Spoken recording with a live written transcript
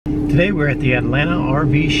Today we're at the Atlanta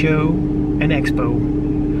RV Show and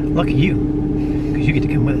Expo. Lucky you, because you get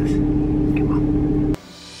to come with us. Come on.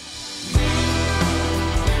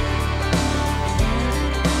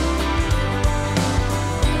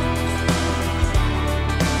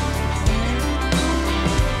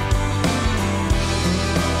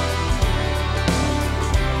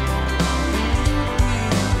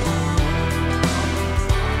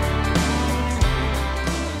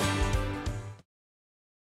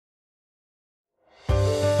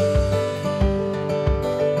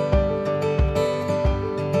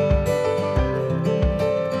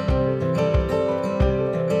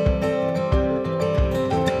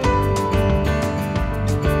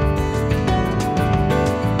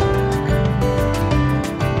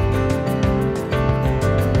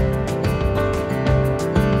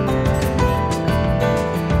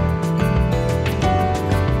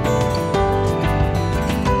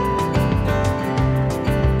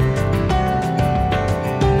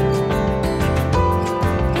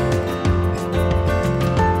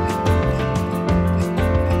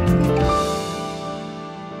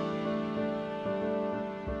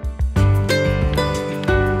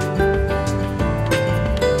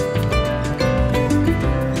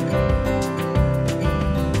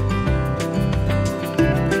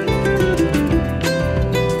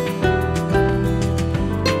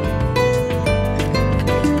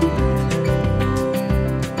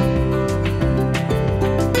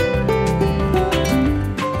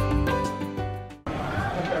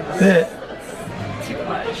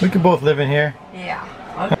 We could both live in here. Yeah.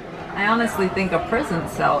 I honestly think a prison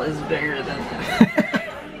cell is bigger than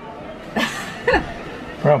this.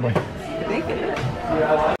 Probably. I think it is.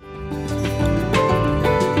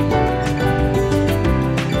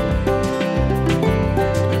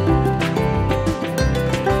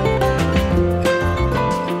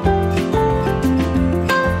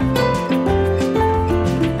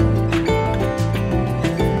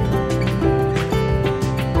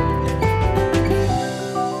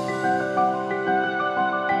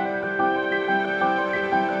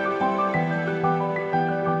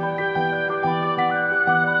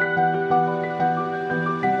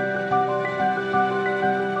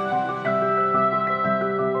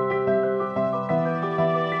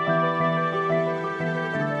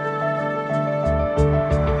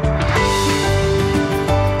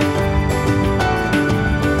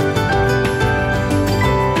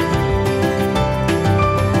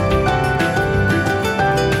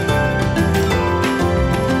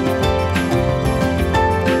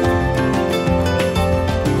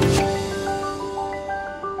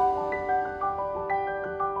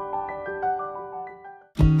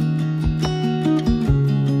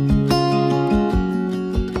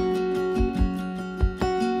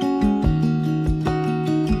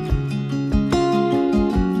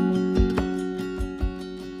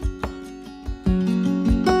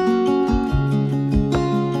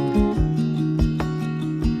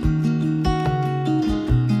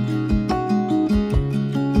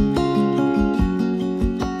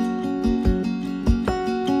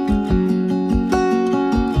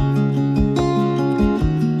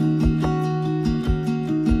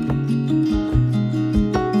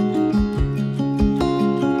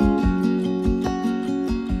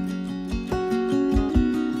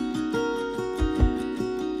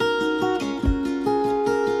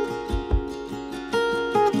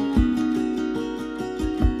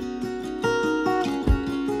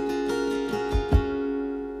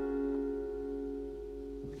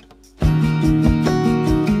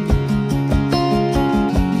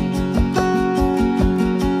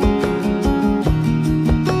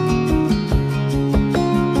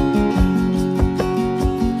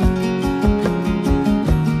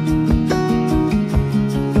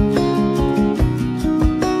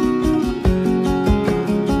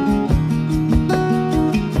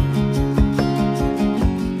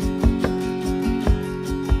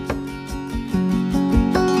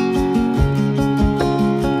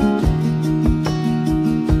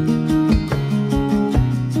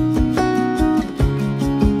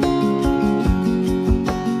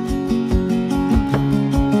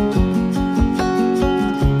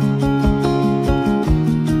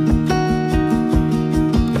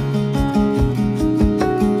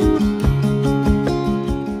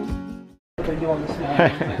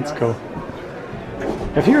 It's cool.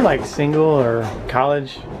 If you're like single or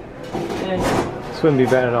college, this wouldn't be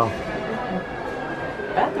bad at all.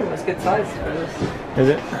 Bathroom was good size for this. Is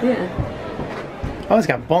it? Yeah. Oh, it's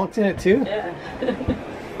got bunks in it too? Yeah.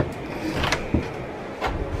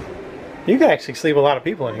 You could actually sleep with a lot of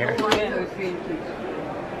people in here. It's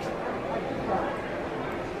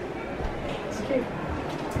cute.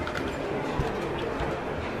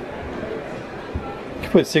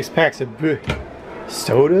 put 6 packs of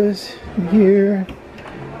sodas in here.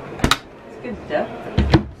 It's good depth.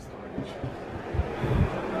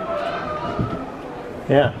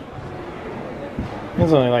 Yeah. It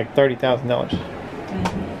was only like $30,000.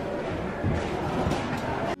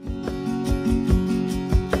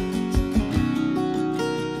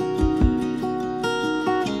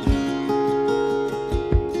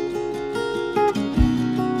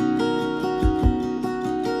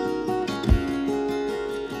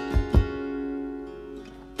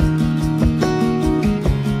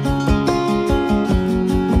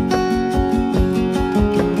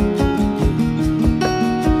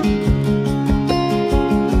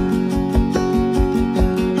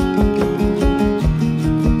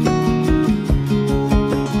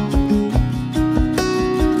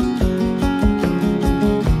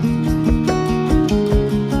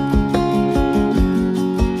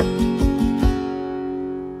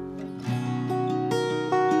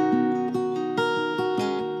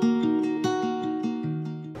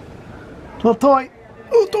 Little toy.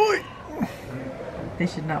 Little toy. They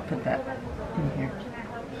should not put that in here.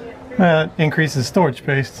 It increases storage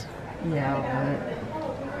space. Yeah,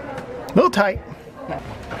 Little tight. but...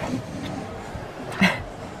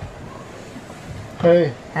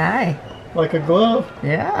 Hey, Hi. like a glove.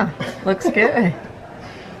 Yeah, looks good.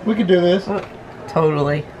 We could do this.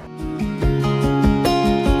 Totally.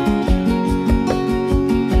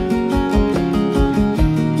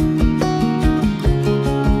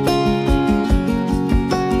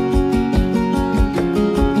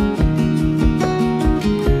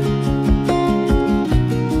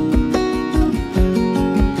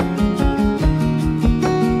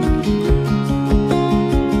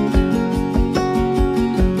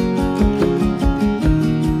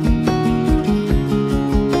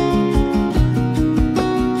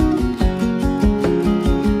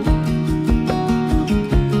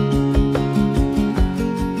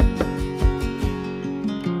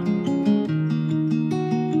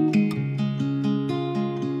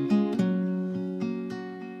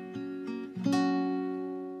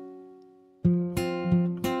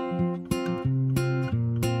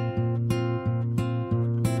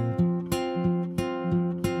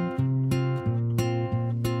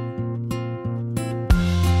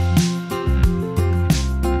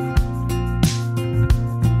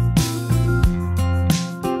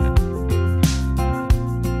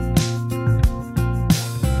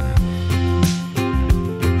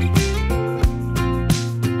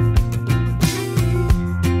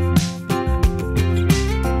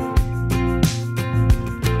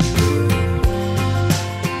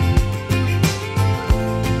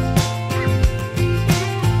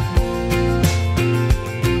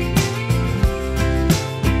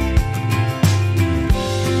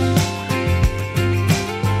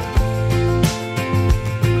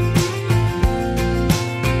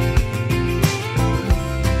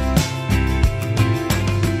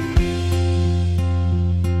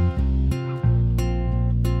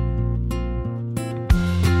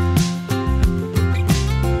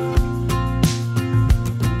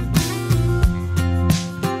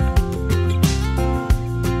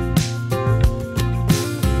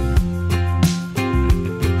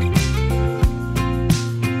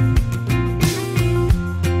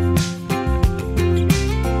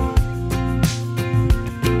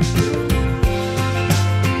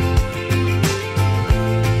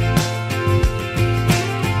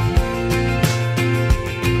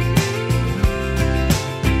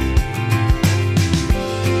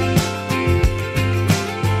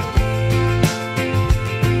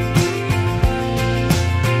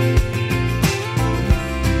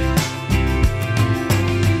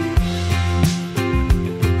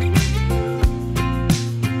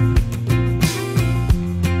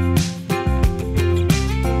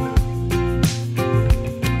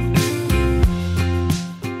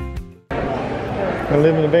 Gonna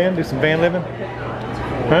live in a van, do some van living?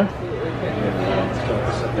 Huh?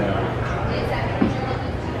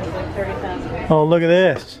 Oh, look at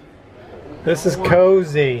this. This is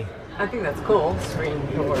cozy. I think that's cool. Screen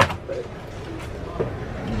door, but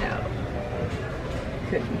no.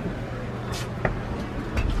 Couldn't.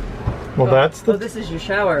 Well, that's the. Oh, this is your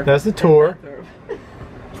shower. That's the tour.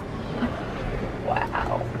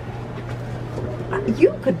 Wow.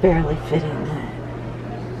 You could barely fit in that.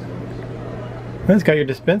 It's got your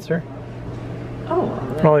dispenser. Oh,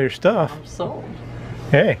 well, For all your stuff. I'm sold.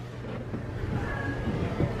 Hey.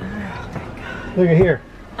 Look at here.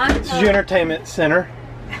 This is your entertainment center.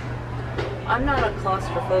 I'm not a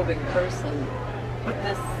claustrophobic person, but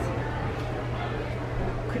this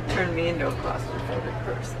could turn me into a claustrophobic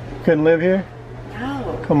person. Couldn't live here?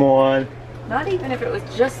 No. Come on. Not even if it was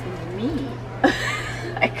just me.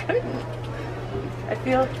 I couldn't. I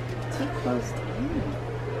feel too close to you.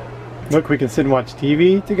 Look, we can sit and watch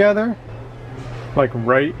TV together. Like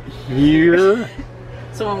right here.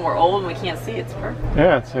 So when we're old and we can't see, it's perfect.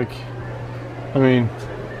 Yeah, it's like, I mean,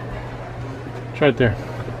 it's right there.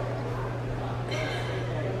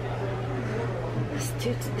 It's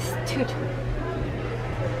too.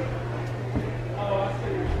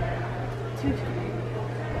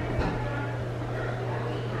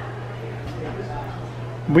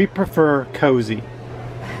 We prefer cozy.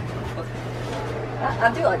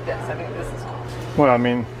 I do like this. I think this is awesome. Well, I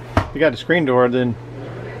mean, you got a screen door, then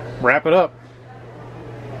wrap it up.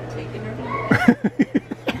 Take it or leave it.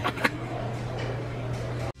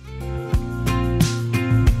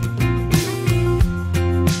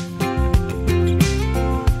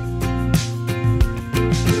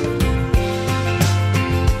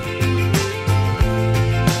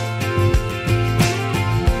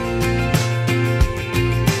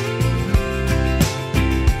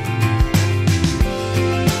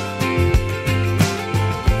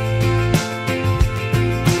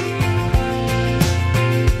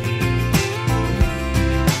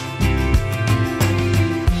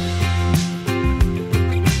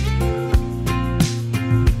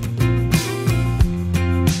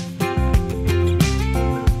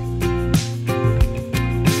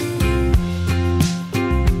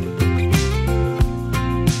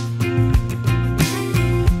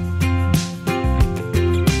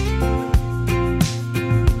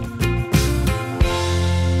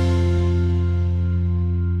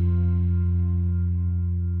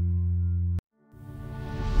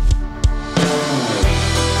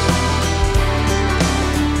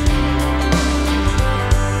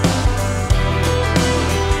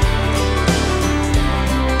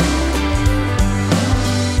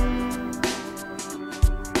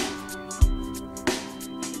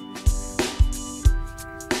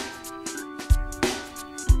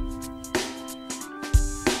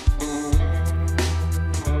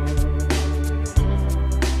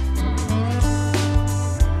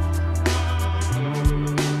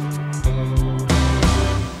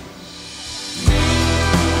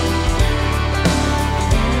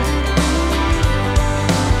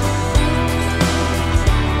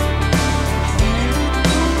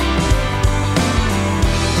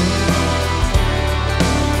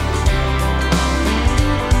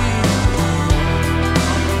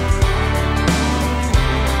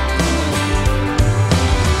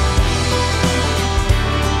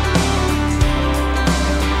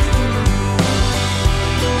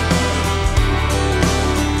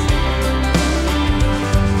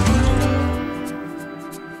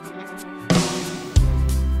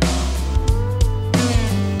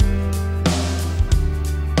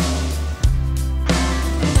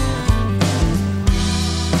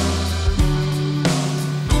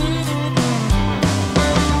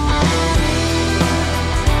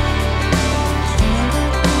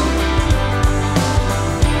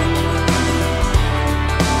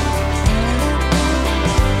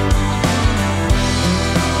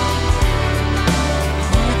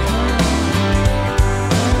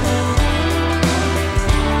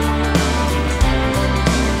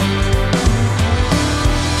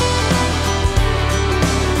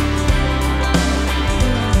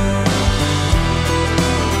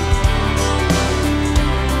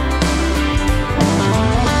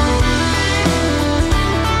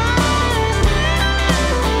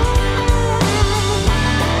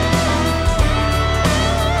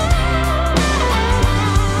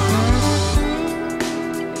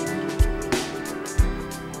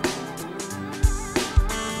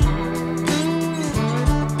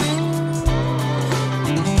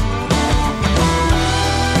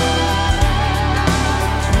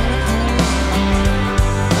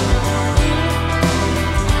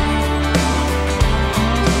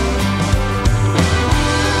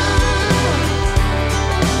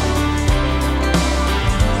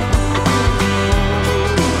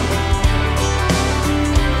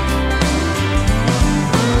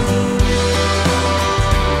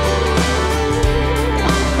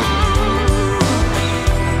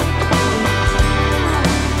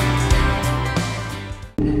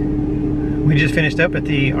 just finished up at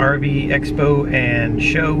the RV Expo and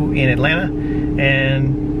show in Atlanta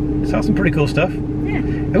and saw some pretty cool stuff. Yeah.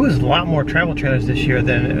 It was a lot more travel trailers this year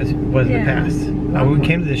than it was in the past. We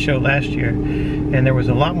came to this show last year and there was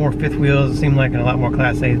a lot more fifth wheels, it seemed like, and a lot more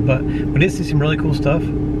Class A's, but we did see some really cool stuff.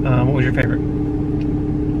 What was your favorite?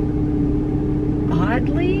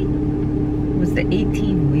 Oddly, was the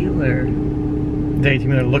 18-wheeler. The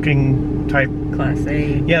 18-wheeler looking type. Class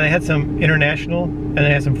A. Yeah, they had some international and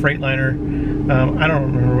they had some Freightliner. I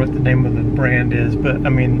don't remember what the name of the brand is, but I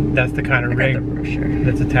mean that's the kind of rig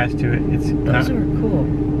that's attached to it. Those are cool.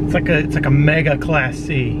 It's like a mega Class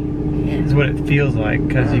C. Yeah. Is what it feels like,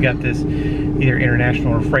 because you got this either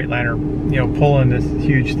international or Freightliner, you know, pulling this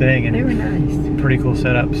huge thing, and they were nice. Pretty cool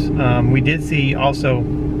setups. We did see also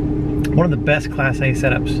one of the best Class A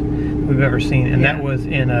setups we've ever seen, and that was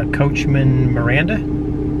in a Coachman Miranda.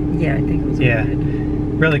 Yeah, I think it was.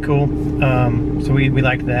 Really cool. So we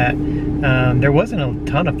liked that. There wasn't a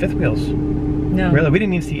ton of fifth wheels. No. Really, we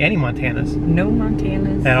didn't even see any Montanas. No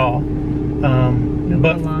Montanas. At all. No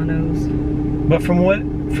Milanos. But from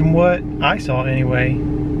what I saw anyway,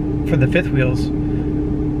 for the fifth wheels,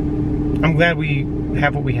 I'm glad we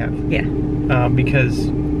have what we have. Yeah. Because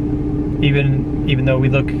even though we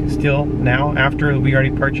look still now after we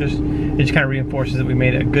already purchased, it just kind of reinforces that we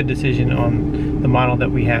made a good decision on the model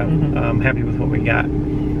that we have. I'm happy with what we got.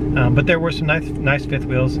 But there were some nice fifth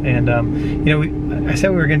wheels, and you know, I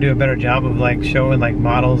said we were going to do a better job of like showing like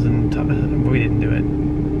models, and we didn't do it.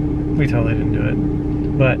 We totally didn't do it.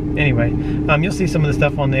 But anyway, you'll see some of the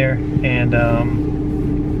stuff on there, and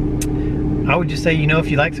I would just say, you know,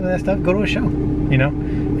 if you like some of that stuff, go to a show, you know,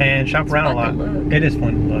 and shop around a lot. It is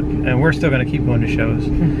fun to look, and we're still going to keep going to shows.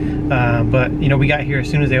 But you know, we got here as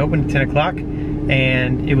soon as they opened at 10 o'clock,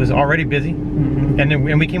 and it was already busy.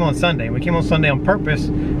 And we came on Sunday. We came on Sunday on purpose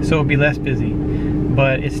so it would be less busy.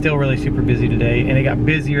 But it's still really super busy today, and it got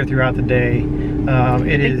busier throughout the day.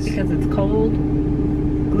 It is because it's cold,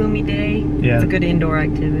 gloomy day. Yeah, it's a good indoor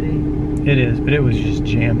activity. It is, but it was just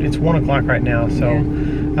jammed. It's 1 o'clock right now, so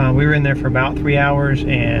we were in there for about 3 hours,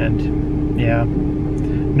 and yeah,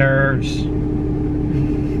 nerves.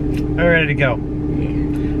 I'm ready to go.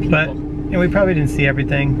 Yeah, but and we probably didn't see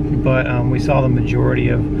everything, but we saw the majority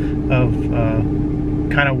of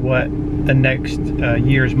kind of what the next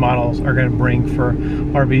year's models are going to bring for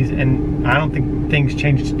RVs, and I don't think things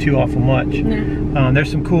changed too awful much. No.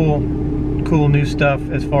 There's some cool new stuff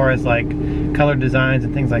as far as like color designs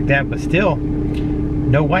and things like that, but still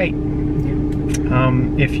no white.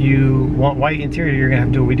 If you want white interior, you're gonna have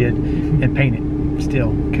to do what we did and paint it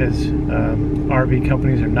still, because RV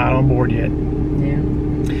companies are not on board yet. Yeah.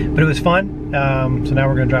 But it was fun. So now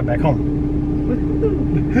we're gonna drive back home.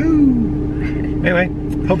 Woohoo! Anyway,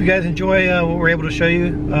 hope you guys enjoy what we're able to show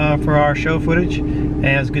you for our show footage, and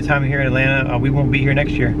it was a good time here in Atlanta. We won't be here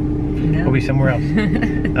next year. No. We'll be somewhere else.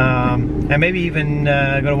 And maybe even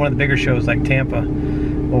go to one of the bigger shows like Tampa,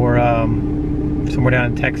 or somewhere down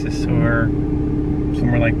in Texas, or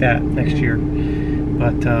somewhere like that next year.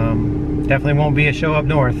 But definitely won't be a show up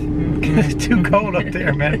north. It's too cold up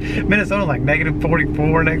there, man. Minnesota like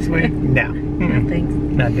 -44 next week. No. No thanks.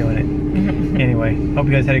 Not doing it. Anyway, hope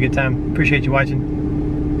you guys had a good time. Appreciate you watching.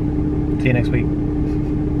 See you next week.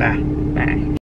 Bye. Bye.